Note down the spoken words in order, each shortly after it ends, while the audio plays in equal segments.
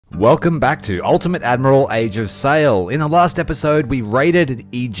Welcome back to Ultimate Admiral Age of Sail. In the last episode we raided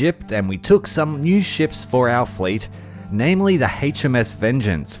Egypt and we took some new ships for our fleet, namely the HMS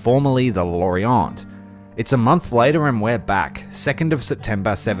Vengeance, formerly the Lorient. It's a month later and we're back, 2nd of September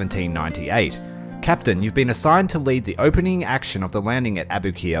 1798. Captain, you've been assigned to lead the opening action of the landing at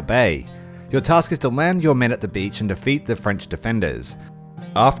Abukir Bay. Your task is to land your men at the beach and defeat the French defenders.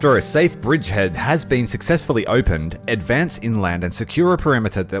 After a safe bridgehead has been successfully opened, advance inland and secure a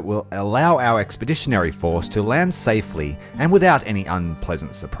perimeter that will allow our expeditionary force to land safely and without any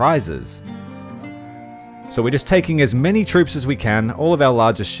unpleasant surprises. So we're just taking as many troops as we can, all of our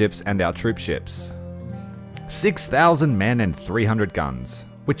largest ships and our troop ships. 6,000 men and 300 guns,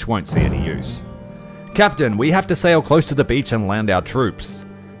 which won't see any use. Captain, we have to sail close to the beach and land our troops.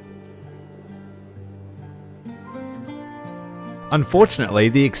 Unfortunately,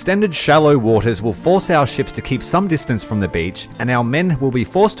 the extended shallow waters will force our ships to keep some distance from the beach, and our men will be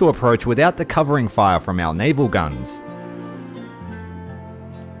forced to approach without the covering fire from our naval guns.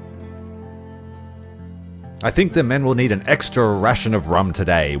 I think the men will need an extra ration of rum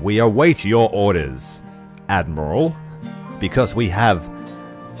today. We await your orders, Admiral. Because we have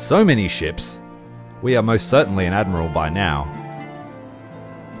so many ships, we are most certainly an admiral by now.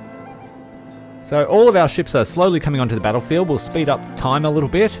 So all of our ships are slowly coming onto the battlefield. We'll speed up the time a little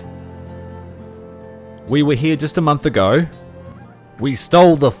bit. We were here just a month ago. We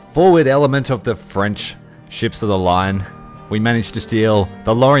stole the forward element of the French ships of the line. We managed to steal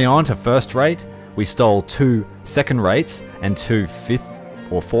the Lorient, a first rate. We stole 2 second rates and 2 fifth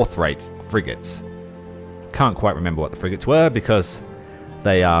or fourth rate frigates. Can't quite remember what the frigates were because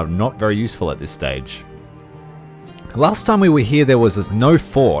they are not very useful at this stage. Last time we were here there was no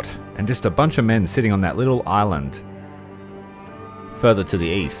fort and just a bunch of men sitting on that little island further to the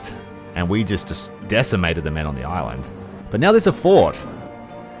east, and we just decimated the men on the island. But now there's a fort,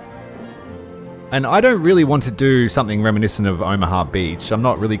 and I don't really want to do something reminiscent of Omaha Beach. I'm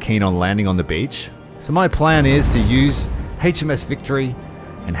not really keen on landing on the beach, so my plan is to use HMS Victory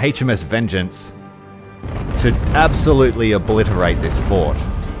and HMS Vengeance to absolutely obliterate this fort.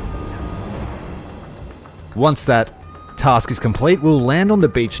 Once that task is complete, we'll land on the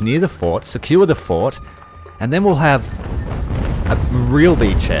beach near the fort, secure the fort, and then we'll have a real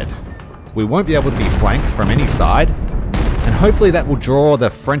beachhead. We won't be able to be flanked from any side, and hopefully that will draw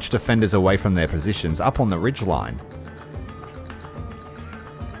the French defenders away from their positions up on the ridgeline.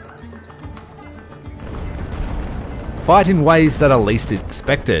 Fight in ways that are least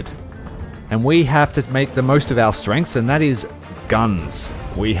expected, and we have to make the most of our strengths, and that is guns.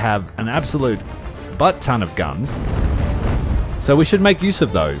 We have an absolute butt-ton of guns, so we should make use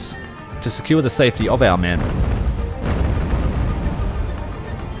of those to secure the safety of our men.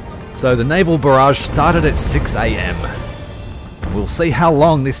 So the naval barrage started at 6 AM. We'll see how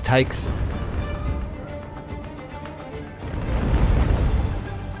long this takes.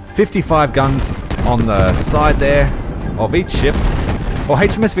 55 guns on the side there of each ship. Well,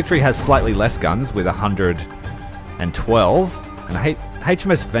 HMS Victory has slightly less guns with 112, and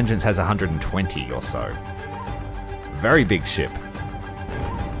HMS Vengeance has 120 or so. Very big ship.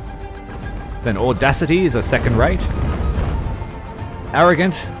 Then Audacity is a second rate.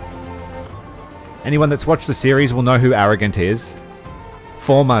 Arrogant. Anyone that's watched the series will know who Arrogant is.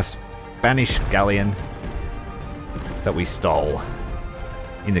 Former Spanish galleon that we stole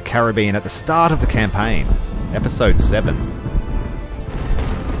in the Caribbean at the start of the campaign. Episode 7.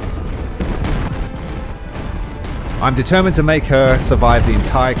 I'm determined to make her survive the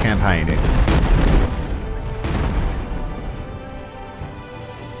entire campaign.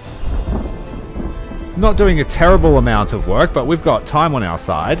 Not doing a terrible amount of work, but we've got time on our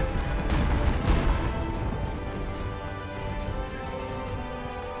side.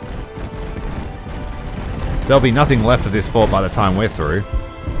 There'll be nothing left of this fort by the time we're through.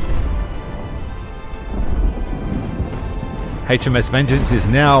 HMS Vengeance is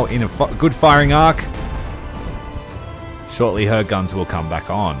now in a good firing arc. Shortly her guns will come back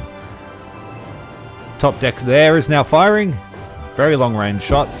on. Top deck there is now firing. Very long range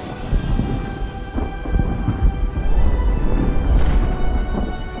shots.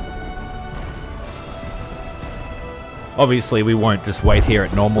 Obviously we won't just wait here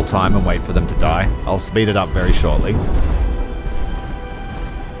at normal time and wait for them to die. I'll speed it up very shortly.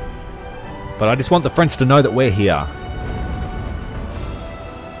 But I just want the French to know that we're here.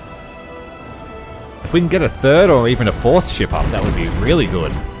 If we can get a third or even a fourth ship up, that would be really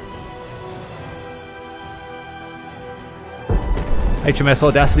good. HMS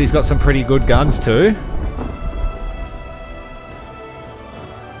Audacity's got some pretty good guns too.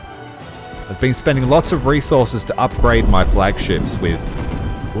 I've been spending lots of resources to upgrade my flagships with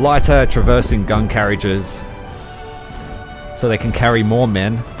lighter traversing gun carriages so they can carry more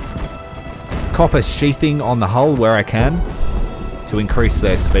men. Copper sheathing on the hull where I can to increase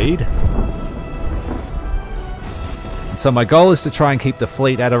their speed. And so my goal is to try and keep the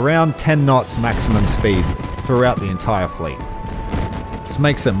fleet at around 10 knots maximum speed throughout the entire fleet. This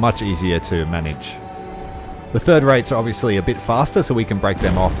makes it much easier to manage. The third rates are obviously a bit faster, so we can break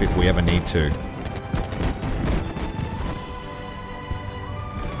them off if we ever need to.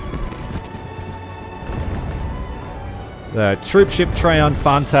 The troopship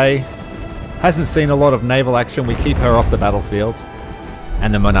Triunfante hasn't seen a lot of naval action. We keep her off the battlefield.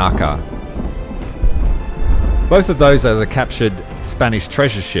 And the Monarca. Both of those are the captured Spanish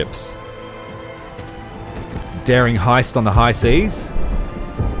treasure ships. Daring heist on the high seas.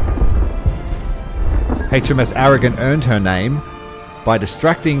 HMS Aragon earned her name by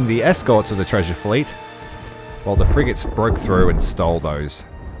distracting the escorts of the treasure fleet while the frigates broke through and stole those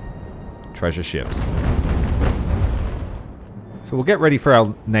treasure ships. So we'll get ready for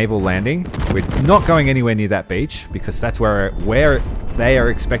our naval landing. We're not going anywhere near that beach because that's where they are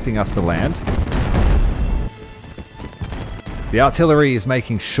expecting us to land. The artillery is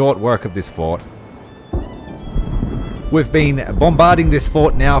making short work of this fort. We've been bombarding this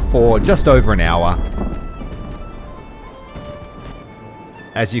fort now for just over an hour.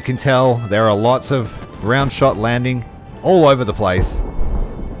 As you can tell, there are lots of round shot landing all over the place.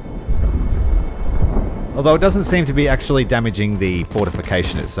 Although it doesn't seem to be actually damaging the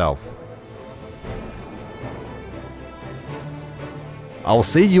fortification itself. I'll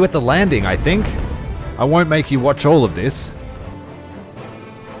see you at the landing, I think. I won't make you watch all of this.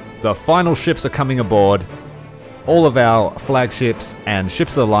 The final ships are coming aboard. All of our flagships and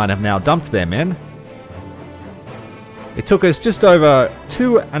ships of the line have now dumped their men. It took us just over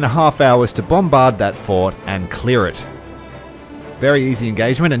 2.5 hours to bombard that fort and clear it. Very easy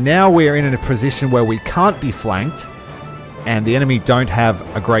engagement, and now we're in a position where we can't be flanked and the enemy don't have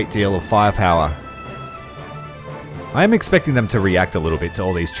a great deal of firepower. I am expecting them to react a little bit to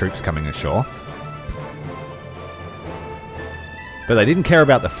all these troops coming ashore. But they didn't care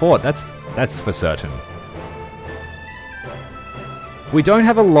about the fort, that's for certain. We don't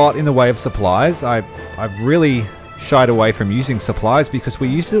have a lot in the way of supplies. I've really shied away from using supplies because we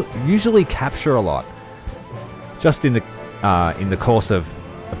usually capture a lot. Just in the course of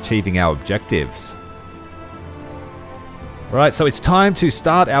achieving our objectives. Right, so it's time to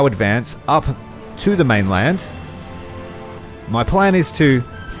start our advance up to the mainland. My plan is to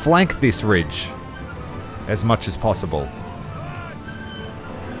flank this ridge as much as possible.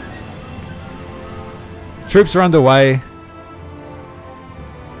 Troops are underway.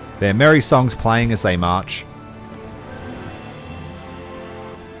 Their merry songs playing as they march.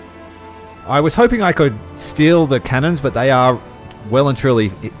 I was hoping I could steal the cannons, but they are well and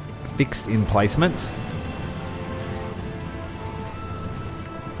truly fixed in placements.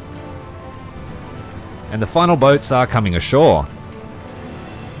 And the final boats are coming ashore.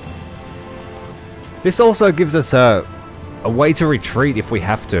 This also gives us a way to retreat if we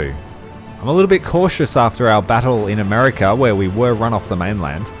have to. I'm a little bit cautious after our battle in America where we were run off the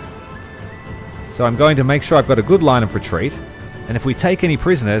mainland. So I'm going to make sure I've got a good line of retreat. And if we take any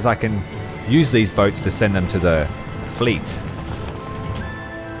prisoners, I can use these boats to send them to the fleet.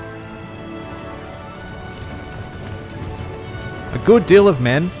 A good deal of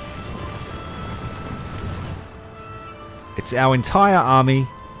men. It's our entire army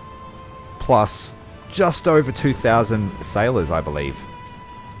plus just over 2,000 sailors, I believe.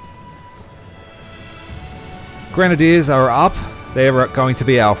 Grenadiers are up. They're going to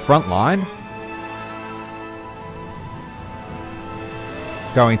be our front line.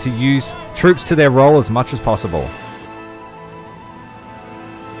 Going to use troops to their role as much as possible.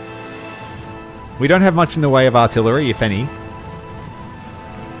 We don't have much in the way of artillery, if any.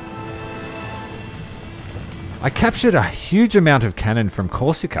 I captured a huge amount of cannon from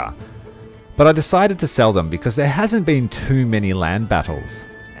Corsica, but I decided to sell them because there hasn't been too many land battles,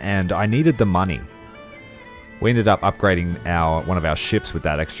 and I needed the money. We ended up upgrading one of our ships with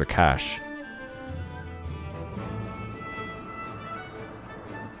that extra cash.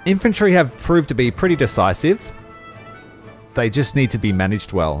 Infantry have proved to be pretty decisive. They just need to be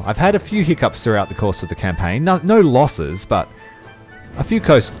managed well. I've had a few hiccups throughout the course of the campaign. No losses, but a few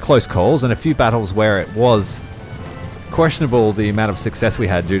close calls and a few battles where it was questionable the amount of success we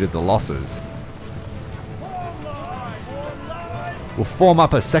had due to the losses. We'll form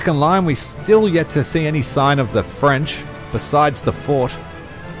up a second line. We still yet to see any sign of the French besides the fort.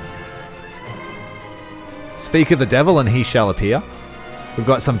 Speak of the devil and he shall appear. We've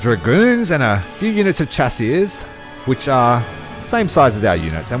got some dragoons and a few units of chasseurs, which are Same size as our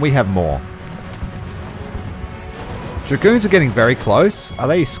units, and we have more. Dragoons are getting very close. Are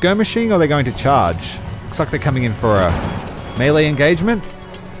they skirmishing or are they going to charge? Looks like they're coming in for a melee engagement.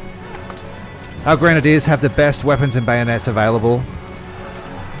 Our Grenadiers have the best weapons and bayonets available.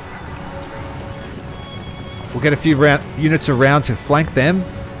 We'll get a few units around to flank them.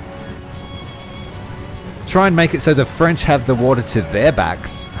 Try and make it so the French have the water to their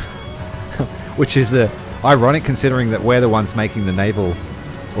backs. Which is ironic considering that we're the ones making the naval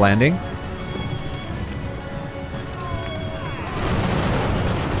landing.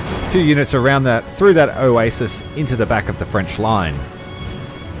 A few units around that, through that oasis into the back of the French line.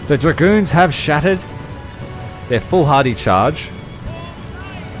 The Dragoons have shattered their foolhardy charge.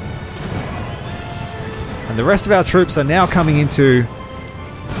 And the rest of our troops are now coming into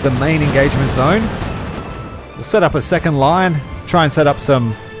the main engagement zone. We'll set up a second line, try and set up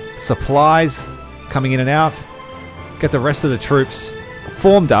some supplies coming in and out. Get the rest of the troops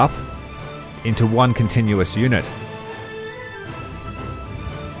formed up into one continuous unit.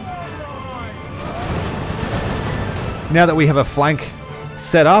 Now that we have a flank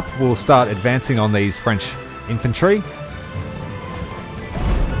set up, we'll start advancing on these French infantry.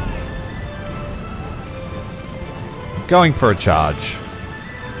 Going for a charge.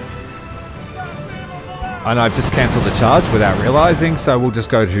 And I've just cancelled the charge without realising, so we'll just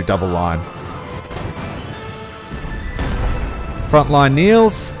go to double line. Front line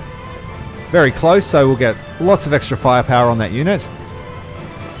kneels. Very close, so we'll get lots of extra firepower on that unit.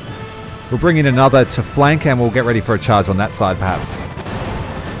 We'll bring in another to flank and we'll get ready for a charge on that side perhaps.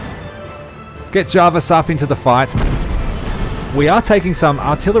 Get Jarvis up into the fight. We are taking some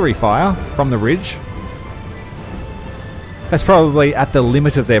artillery fire from the ridge. That's probably at the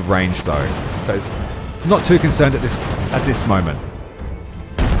limit of their range though, so not too concerned at this moment.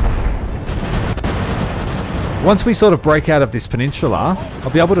 Once we sort of break out of this peninsula, I'll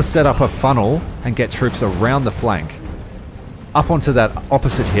be able to set up a funnel and get troops around the flank, up onto that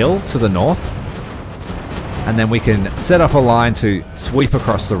opposite hill to the north, and then we can set up a line to sweep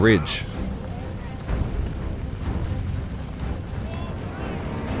across the ridge.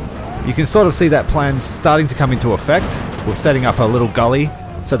 You can sort of see that plan starting to come into effect. We're setting up a little gully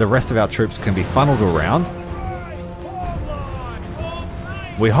so the rest of our troops can be funneled around.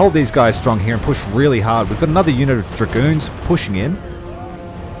 We hold these guys strong here and push really hard. We've got another unit of Dragoons pushing in.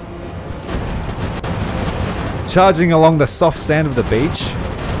 Charging along the soft sand of the beach.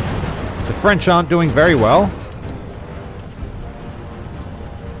 The French aren't doing very well.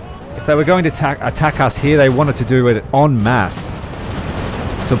 If they were going to attack us here, they wanted to do it en masse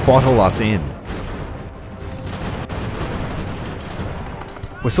to bottle us in.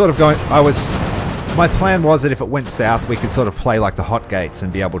 We're sort of going... My plan was that if it went south, we could sort of play like the hot gates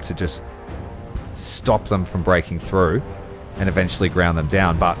and be able to just stop them from breaking through and eventually ground them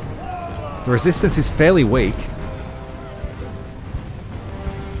down. But the resistance is fairly weak.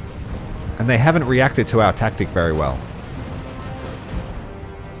 And they haven't reacted to our tactic very well.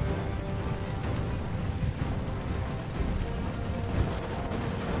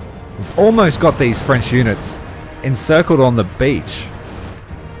 We've almost got these French units encircled on the beach,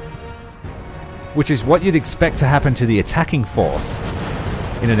 which is what you'd expect to happen to the attacking force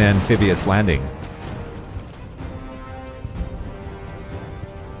in an amphibious landing.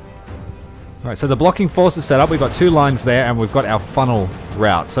 Alright, so the blocking force is set up. We've got two lines there and we've got our funnel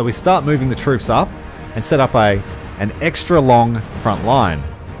route. So we start moving the troops up and set up an extra long front line.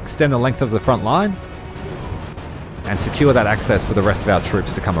 Extend the length of the front line and secure that access for the rest of our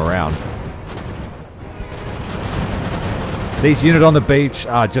troops to come around. These units on the beach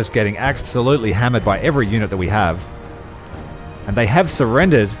are just getting absolutely hammered by every unit that we have. And they have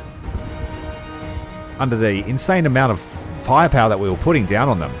surrendered under the insane amount of firepower that we were putting down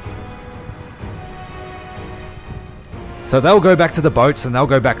on them. So they'll go back to the boats and they'll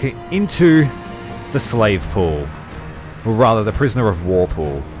go back into the slave pool. Or rather, the prisoner of war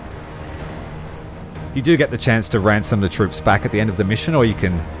pool. You do get the chance to ransom the troops back at the end of the mission, or you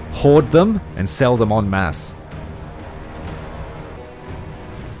can hoard them and sell them en masse.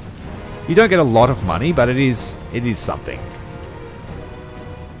 You don't get a lot of money, but it is something.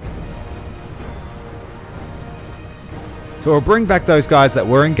 So we'll bring back those guys that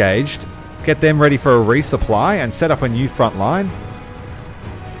were engaged, get them ready for a resupply, and set up a new front line.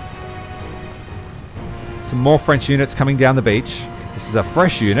 Some more French units coming down the beach. This is a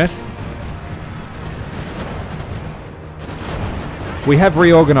fresh unit. We have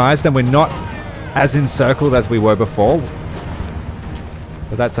reorganized and we're not as encircled as we were before.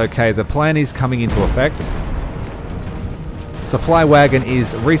 But that's okay. The plan is coming into effect. Supply wagon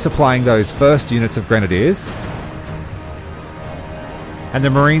is resupplying those first units of Grenadiers. And the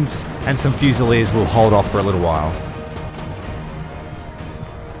Marines and some Fusiliers will hold off for a little while.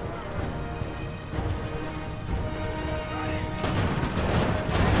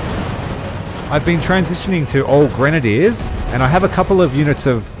 I've been transitioning to all Grenadiers, and I have a couple of units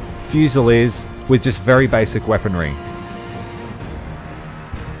of Fusiliers with just very basic weaponry,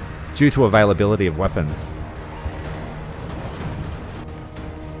 due to availability of weapons.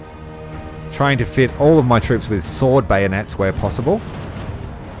 Trying to fit all of my troops with sword bayonets where possible,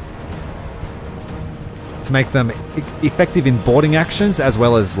 to make them effective in boarding actions as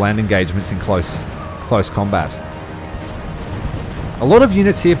well as land engagements in close combat. A lot of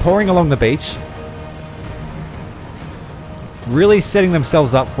units here pouring along the beach, really setting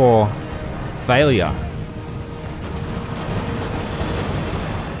themselves up for failure.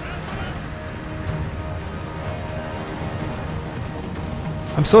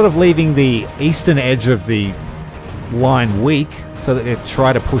 I'm sort of leaving the eastern edge of the line weak so that they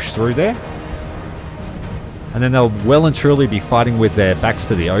try to push through there. And then they'll well and truly be fighting with their backs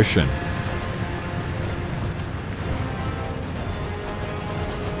to the ocean.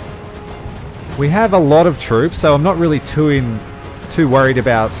 We have a lot of troops, so I'm not really too worried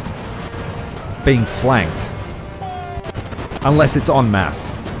about being flanked. Unless it's en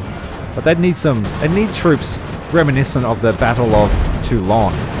masse. But they need troops reminiscent of the Battle of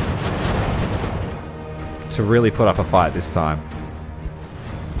Toulon to really put up a fight this time.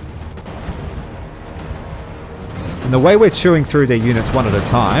 And the way we're chewing through their units one at a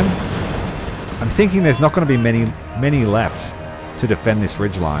time, I'm thinking there's not going to be many left to defend this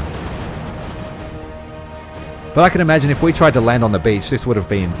ridgeline. But I can imagine if we tried to land on the beach, this would have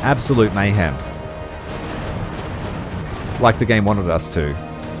been absolute mayhem. Like the game wanted us to.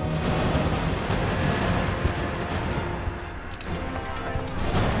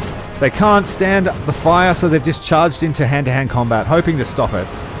 They can't stand the fire, so they've just charged into hand-to-hand combat, hoping to stop it.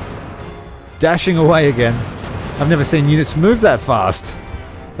 Dashing away again. I've never seen units move that fast.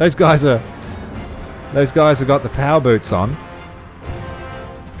 Those guys have got the power boots on.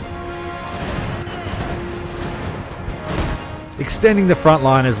 Extending the front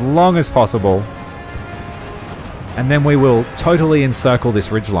line as long as possible. And then we will totally encircle this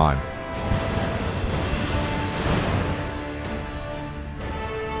ridgeline.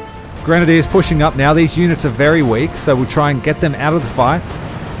 Grenadiers pushing up now. These units are very weak, so we'll try and get them out of the fight.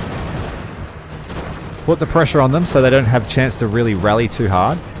 Put the pressure on them so they don't have a chance to really rally too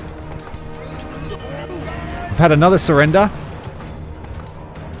hard. We've had another surrender.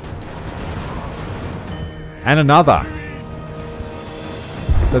 And another.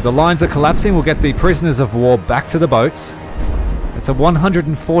 So the lines are collapsing. We'll get the prisoners of war back to the boats. It's a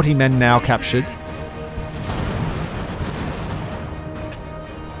 140 men now captured.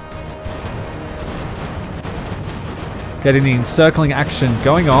 Getting the encircling action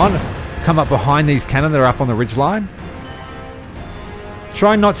going on. Come up behind these cannon that are up on the ridgeline.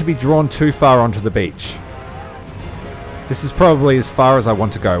 Try not to be drawn too far onto the beach. This is probably as far as I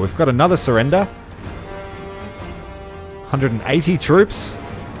want to go. We've got another surrender. 180 troops.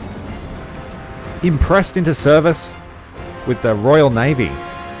 Impressed into service with the Royal Navy.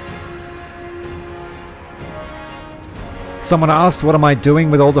 Someone asked, what am I doing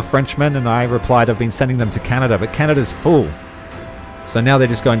with all the Frenchmen? And I replied, I've been sending them to Canada, but Canada's full. So now they're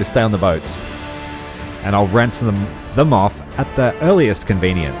just going to stay on the boats. And I'll ransom them off at the earliest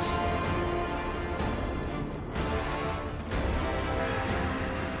convenience.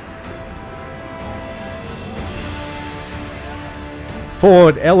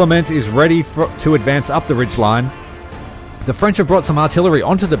 Forward element is ready to advance up the ridgeline. The French have brought some artillery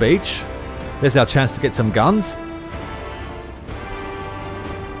onto the beach. There's our chance to get some guns.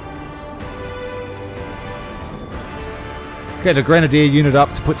 Get a grenadier unit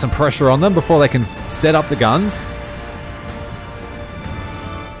up to put some pressure on them before they can set up the guns.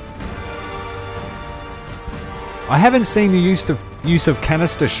 I haven't seen the use of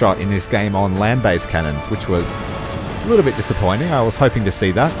canister shot in this game on land-based cannons, which was a little bit disappointing. I was hoping to see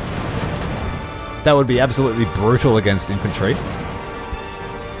that. That would be absolutely brutal against infantry.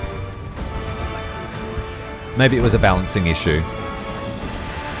 Maybe it was a balancing issue.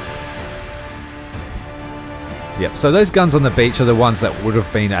 Yep, so those guns on the beach are the ones that would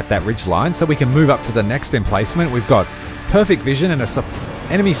have been at that ridge line, so we can move up to the next emplacement. We've got perfect vision and an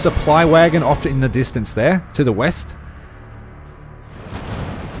enemy supply wagon off in the distance there, to the west.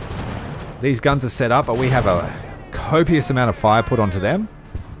 These guns are set up, but we have a copious amount of fire put onto them.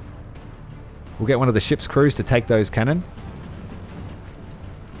 We'll get one of the ship's crews to take those cannon.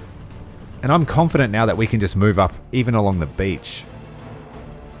 And I'm confident now that we can just move up, even along the beach.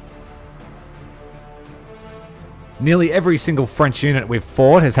 Nearly every single French unit we've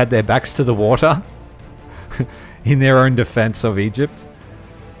fought has had their backs to the water in their own defense of Egypt.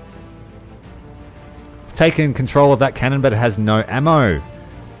 We've taken control of that cannon, but it has no ammo.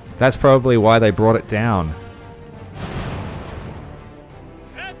 That's probably why they brought it down.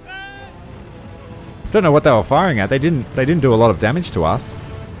 Don't know what they were firing at. They didn't do a lot of damage to us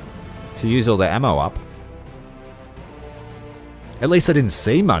to use all their ammo up. At least I didn't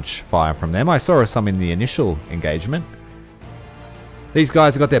see much fire from them. I saw some in the initial engagement. These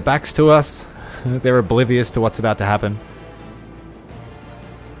guys have got their backs to us. They're oblivious to what's about to happen.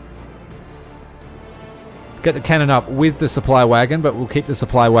 Get the cannon up with the supply wagon, but we'll keep the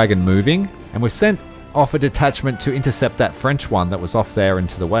supply wagon moving. And we've sent off a detachment to intercept that French one that was off there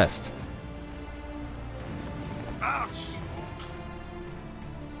into the west.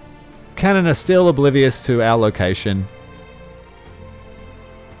 Cannon are still oblivious to our location.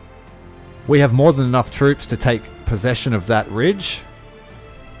 We have more than enough troops to take possession of that ridge.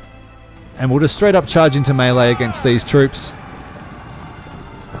 And we'll just straight up charge into melee against these troops.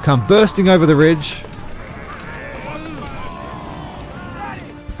 We'll come bursting over the ridge.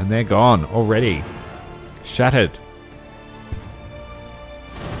 And they're gone already. Shattered.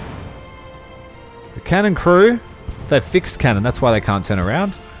 The cannon crew, they've fixed cannon, that's why they can't turn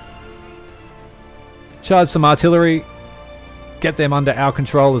around. Charge some artillery. Get them under our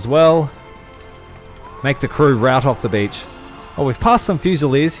control as well. Make the crew rout off the beach. Oh, we've passed some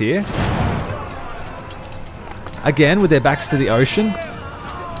Fusiliers here. Again, with their backs to the ocean.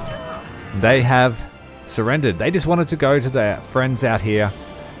 They have surrendered. They just wanted to go to their friends out here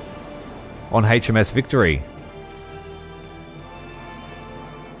on HMS Victory.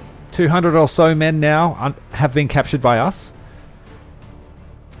 200 or so men now have been captured by us.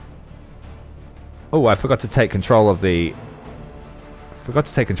 Oh, I forgot to take control of the...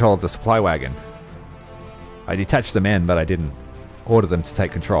 supply wagon. I detached the men, but I didn't order them to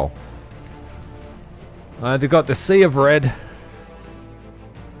take control. They've got the Sea of Red.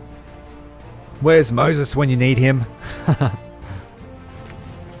 Where's Moses when you need him?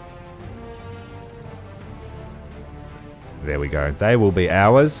 There we go. They will be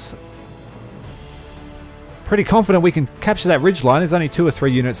ours. Pretty confident we can capture that ridgeline. There's only 2 or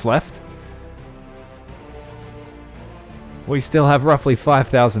 3 units left. We still have roughly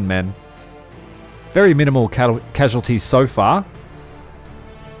 5,000 men. Very minimal casualties so far.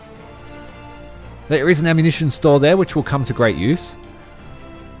 There is an ammunition store there, which will come to great use.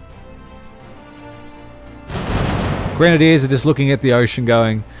 Grenadiers are just looking at the ocean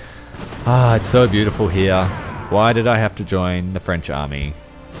going, "Ah, it's so beautiful here. Why did I have to join the French army?"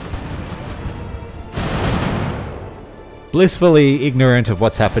 Blissfully ignorant of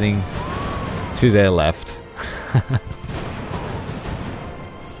what's happening to their left.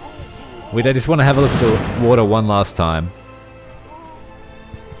 They just want to have a look at the water one last time.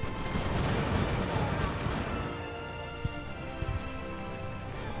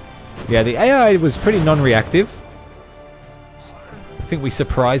 Yeah, the AI was pretty non-reactive. I think we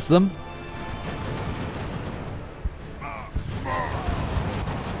surprised them.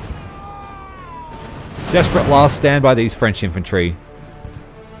 Desperate last stand by these French infantry,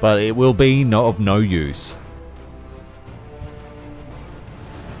 but it will be of no use.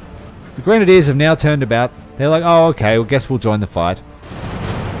 The Grenadiers have now turned about. They're like, oh, okay, well, guess we'll join the fight.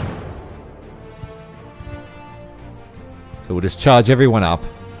 So we'll just charge everyone up.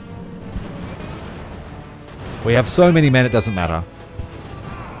 We have so many men, it doesn't matter.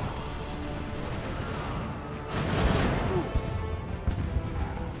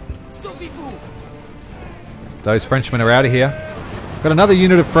 Those Frenchmen are out of here. Got another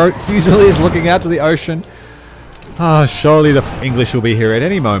unit of Fusiliers looking out to the ocean. Oh, surely the English will be here at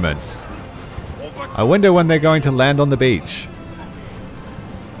any moment. I wonder when they're going to land on the beach.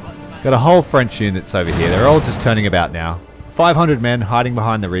 Got a whole French units over here. They're all just turning about now. 500 men hiding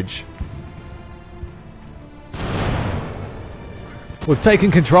behind the ridge. We've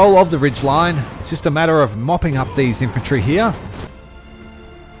taken control of the ridge line. It's just a matter of mopping up these infantry here.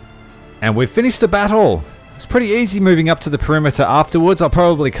 And we've finished the battle. It's pretty easy moving up to the perimeter afterwards. I'll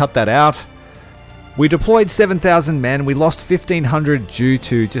probably cut that out. We deployed 7,000 men. We lost 1,500 due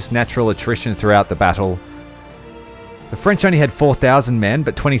to just natural attrition throughout the battle. The French only had 4,000 men,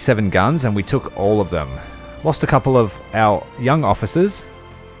 but 27 guns, and we took all of them. Lost a couple of our young officers.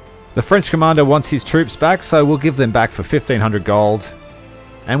 The French commander wants his troops back, so we'll give them back for 1,500 gold.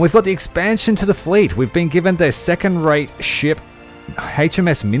 And we've got the expansion to the fleet. We've been given their second-rate ship,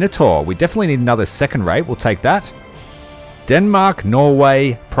 HMS Minotaur. We definitely need another second rate. We'll take that. Denmark,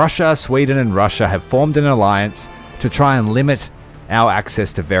 Norway, Prussia, Sweden and Russia have formed an alliance to try and limit our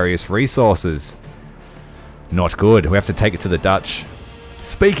access to various resources. Not good, we have to take it to the Dutch.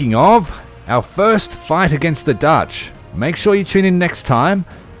 Speaking of, our first fight against the Dutch. Make sure you tune in next time.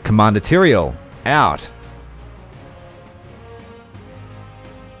 Commander Tyrael, out.